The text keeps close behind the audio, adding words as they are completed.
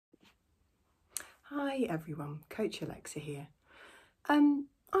Hi everyone, Coach Alexa here. I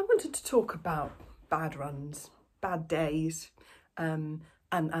wanted to talk about bad runs, bad days, and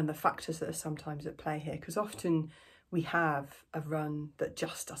the factors that are sometimes at play here, because often we have a run that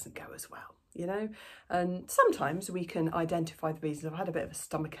just doesn't go as well, you know, and sometimes we can identify the reasons. I've had a bit of a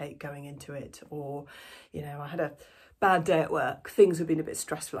stomachache going into it, or, you know, I had a bad day at work, things have been a bit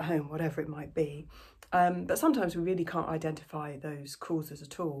stressful at home, whatever it might be. But sometimes we really can't identify those causes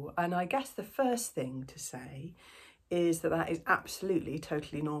at all. And I guess the first thing to say is that is absolutely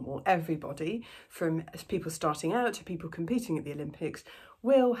totally normal. Everybody, from people starting out to people competing at the Olympics,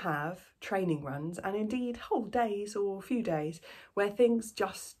 will have training runs and indeed whole days or a few days where things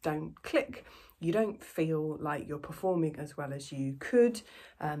just don't click. You don't feel like you're performing as well as you could.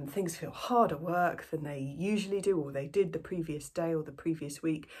 Things feel harder work than they usually do, or they did the previous day or the previous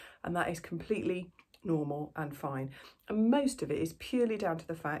week, and that is completely normal and fine. And most of it is purely down to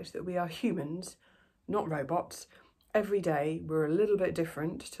the fact that we are humans, not robots. Every day we're a little bit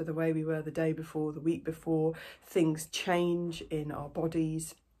different to the way we were the day before, the week before. Things change in our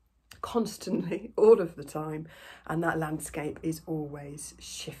bodies constantly, all of the time, and that landscape is always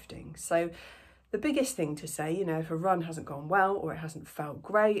shifting. So the biggest thing to say, you know, if a run hasn't gone well, or it hasn't felt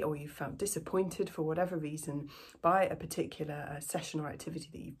great, or you felt disappointed for whatever reason by a particular session or activity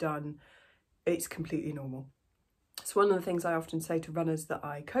that you've done, it's completely normal. It's one of the things I often say to runners that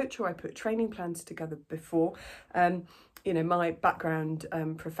I coach, or I put training plans together before. You know, my background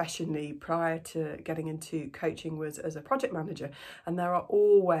professionally prior to getting into coaching was as a project manager, and there's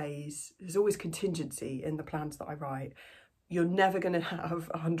always contingency in the plans that I write. You're never going to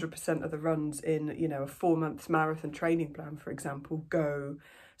have 100% of the runs in, you know, a 4-month marathon training plan, for example, go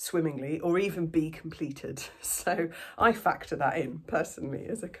swimmingly or even be completed. So I factor that in personally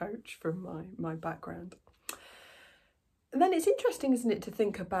as a coach from my background. And then it's interesting, isn't it, to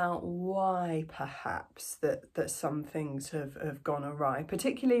think about why perhaps that some things have gone awry,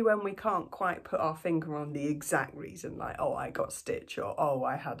 particularly when we can't quite put our finger on the exact reason, like, oh, I got stitch, or oh,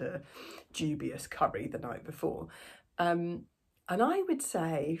 I had a dubious curry the night before. And I would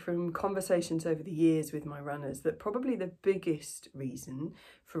say from conversations over the years with my runners that probably the biggest reason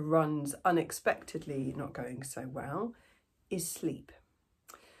for runs unexpectedly not going so well is sleep.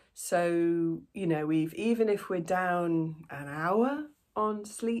 So, you know, even if we're down an hour on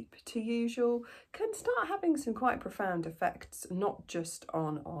sleep to usual, can start having some quite profound effects, not just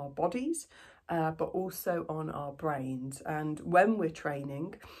on our bodies, but also on our brains. And when we're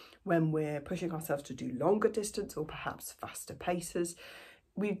training, when we're pushing ourselves to do longer distance or perhaps faster paces,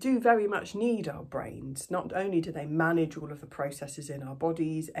 we do very much need our brains. Not only do they manage all of the processes in our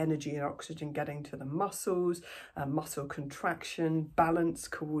bodies, energy and oxygen getting to the muscles, muscle contraction, balance,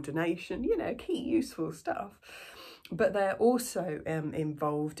 coordination, you know, key useful stuff, but they're also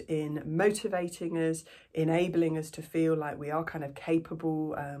involved in motivating us, enabling us to feel like we are kind of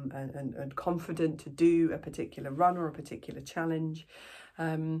capable and confident to do a particular run or a particular challenge.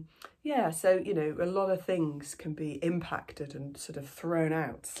 Yeah, so, you know, a lot of things can be impacted and sort of thrown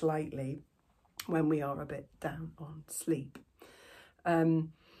out slightly when we are a bit down on sleep.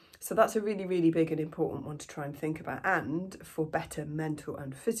 So that's a really, really big and important one to try and think about. And for better mental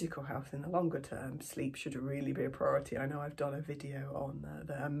and physical health in the longer term, sleep should really be a priority. I know I've done a video on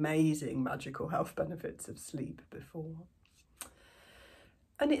the amazing magical health benefits of sleep before.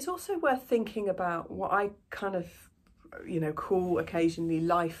 And it's also worth thinking about what I kind of, you know, call occasionally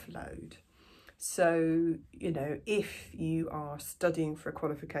life load. So, you know, if you are studying for a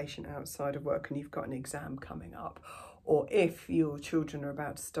qualification outside of work and you've got an exam coming up, or if your children are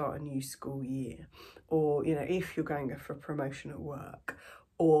about to start a new school year, or, you know, if you're going for a promotion at work,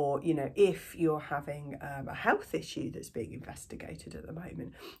 or, you know, if you're having a health issue that's being investigated at the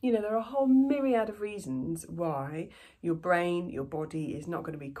moment, you know, there are a whole myriad of reasons why your brain, your body is not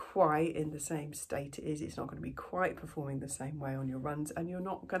going to be quite in the same state it is. It's not going to be quite performing the same way on your runs, and you're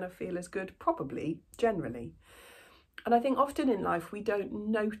not going to feel as good, probably, generally. And I think often in life we don't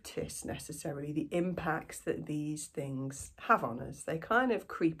notice necessarily the impacts that these things have on us. They kind of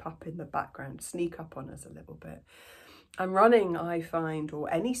creep up in the background, sneak up on us a little bit. And running, I find,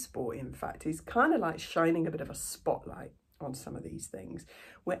 or any sport in fact, is kind of like shining a bit of a spotlight on some of these things.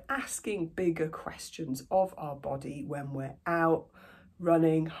 We're asking bigger questions of our body when we're out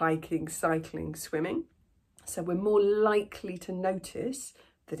running, hiking, cycling, swimming. So we're more likely to notice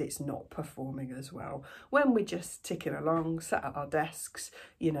that it's not performing as well when we're just ticking along, sat at our desks,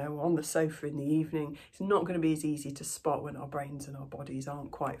 you know, on the sofa in the evening. It's not going to be as easy to spot when our brains and our bodies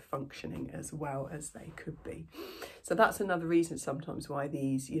aren't quite functioning as well as they could be. So that's another reason sometimes why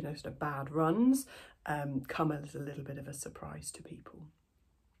these, you know, sort of bad runs come as a little bit of a surprise to people.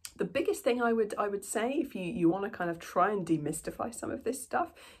 The biggest thing I would say, if you want to kind of try and demystify some of this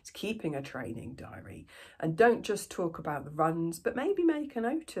stuff, is keeping a training diary. And don't just talk about the runs, but maybe make a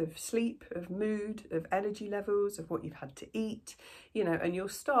note of sleep, of mood, of energy levels, of what you've had to eat, you know, and you'll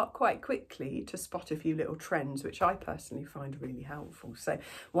start quite quickly to spot a few little trends, which I personally find really helpful. So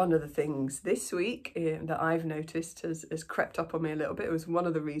one of the things this week that I've noticed has crept up on me a little bit, it was one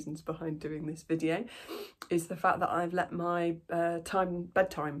of the reasons behind doing this video, is the fact that I've let my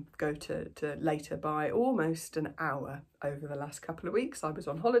bedtime go to later by almost an hour over the last couple of weeks. I was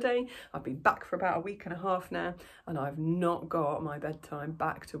on holiday, I've been back for about a week and a half now, and I've not got my bedtime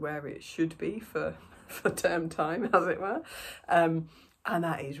back to where it should be for term time, as it were. And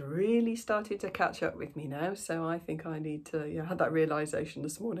that is really starting to catch up with me now. So I think I need to, you know, I had that realisation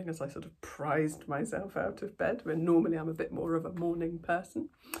this morning as I sort of prized myself out of bed, when normally I'm a bit more of a morning person.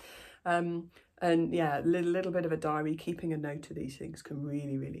 And yeah, a little bit of a diary, keeping a note of these things can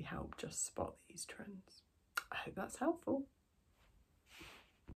really, really help just spot these trends. I hope that's helpful.